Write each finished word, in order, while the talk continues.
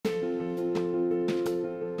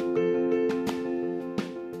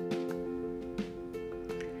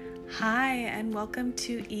Hi, and welcome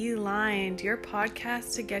to E-Lined, your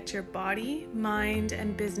podcast to get your body, mind,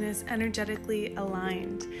 and business energetically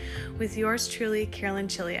aligned with yours truly, Carolyn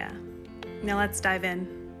Chilia. Now let's dive in.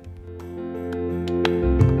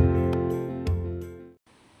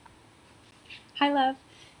 Hi, love.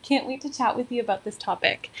 Can't wait to chat with you about this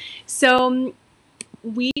topic.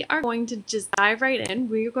 We are going to just dive right in.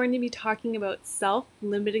 We're going to be talking about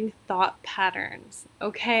self-limiting thought patterns.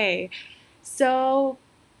 Okay, so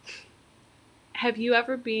have you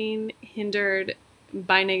ever been hindered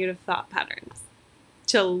by negative thought patterns?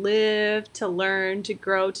 To live, to learn, to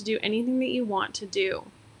grow, to do anything that you want to do.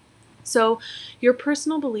 So your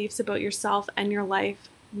personal beliefs about yourself and your life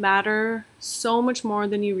matter so much more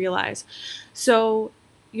than you realize. So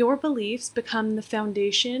your beliefs become the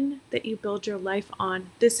foundation that you build your life on.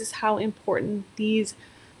 This is how important these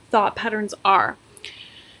thought patterns are.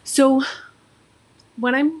 So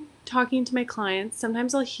when I'm talking to my clients,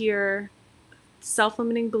 sometimes I'll hear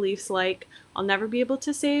self-limiting beliefs like, I'll never be able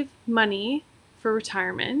to save money for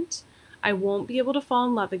retirement, I won't be able to fall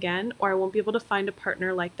in love again, or I won't be able to find a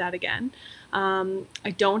partner like that again.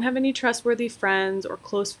 I don't have any trustworthy friends or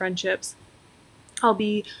close friendships. I'll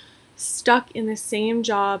be stuck in the same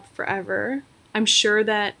job forever. I'm sure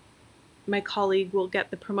that my colleague will get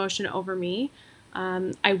the promotion over me.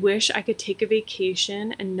 I wish I could take a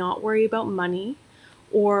vacation and not worry about money.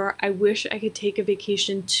 Or I wish I could take a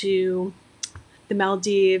vacation to the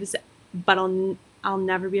Maldives, but I'll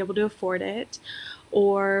never be able to afford it,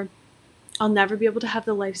 or I'll never be able to have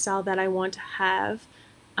the lifestyle that I want to have,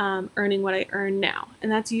 earning what I earn now.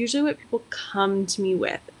 And that's usually what people come to me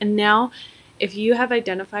with. And now, if you have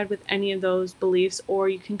identified with any of those beliefs, or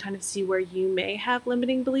you can kind of see where you may have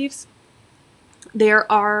limiting beliefs,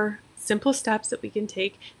 there are simple steps that we can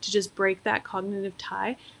take to just break that cognitive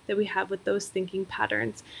tie that we have with those thinking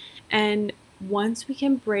patterns. And once we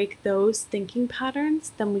can break those thinking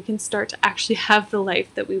patterns, then we can start to actually have the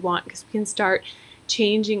life that we want, because we can start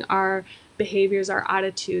changing our behaviors, our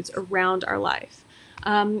attitudes around our life.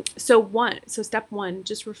 So step one,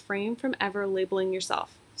 just refrain from ever labeling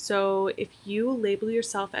yourself. So if you label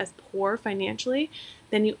yourself as poor financially,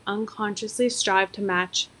 then you unconsciously strive to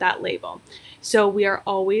match that label. So we are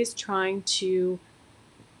always trying to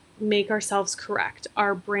make ourselves correct.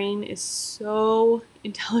 Our brain is so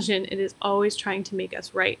intelligent. It is always trying to make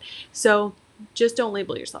us right. So just don't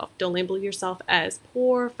label yourself. Don't label yourself as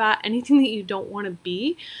poor, fat, anything that you don't want to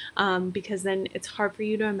be, because then it's hard for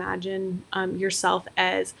you to imagine yourself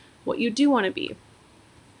as what you do want to be.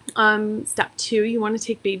 Step two, you want to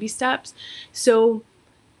take baby steps. So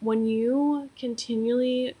when you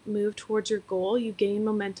continually move towards your goal, you gain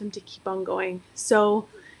momentum to keep on going. So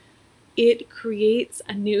it creates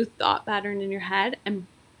a new thought pattern in your head, and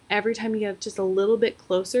every time you get just a little bit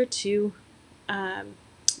closer to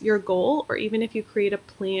your goal, or even if you create a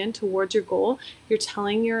plan towards your goal, you're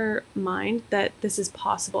telling your mind that this is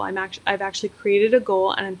possible. I've actually created a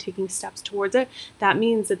goal and I'm taking steps towards it. That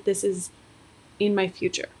means that this is in my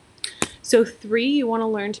future. So 3, you want to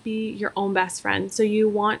learn to be your own best friend. So you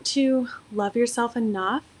want to love yourself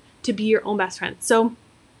enough to be your own best friend. So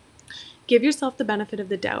give yourself the benefit of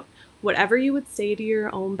the doubt. Whatever you would say to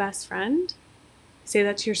your own best friend, say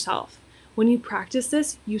that to yourself. When you practice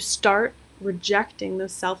this, you start rejecting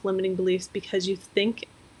those self-limiting beliefs because you think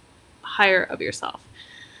higher of yourself.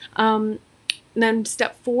 Then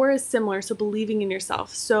step 4 is similar, so believing in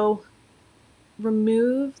yourself. So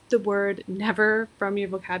remove the word never from your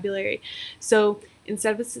vocabulary. So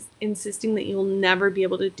instead of insisting that you'll never be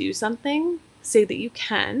able to do something, say that you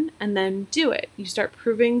can, and then do it. You start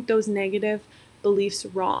proving those negative beliefs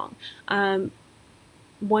wrong.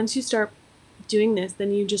 Once you start doing this,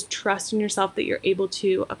 then you just trust in yourself that you're able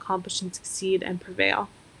to accomplish and succeed and prevail.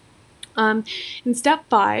 In step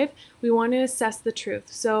 5, we want to assess the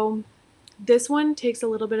truth. So this one takes a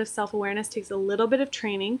little bit of self-awareness, takes a little bit of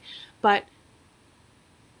training, but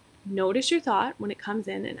notice your thought when it comes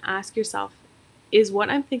in and ask yourself, is what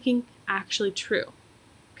I'm thinking actually true?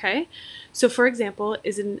 Okay. So for example,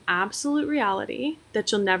 is it an absolute reality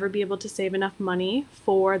that you'll never be able to save enough money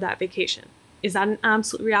for that vacation? Is that an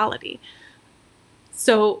absolute reality?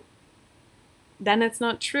 So then it's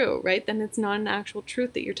not true, right? Then it's not an actual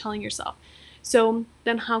truth that you're telling yourself. So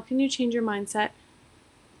then how can you change your mindset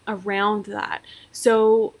around that?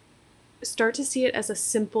 So start to see it as a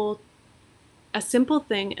simple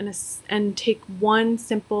thing, and take one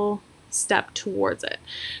simple step towards it.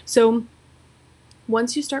 So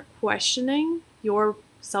once you start questioning your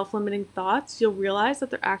self-limiting thoughts, you'll realize that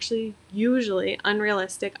they're actually usually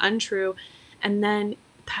unrealistic, untrue, and then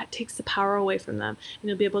that takes the power away from them, and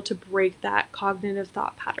you'll be able to break that cognitive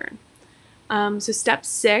thought pattern. So step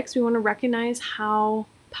 6, we want to recognize how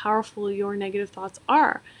powerful your negative thoughts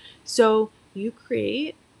are. So you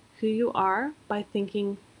create who you are by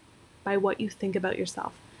thinking, by what you think about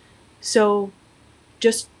yourself. So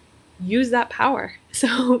just use that power.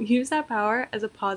 So use that power as a positive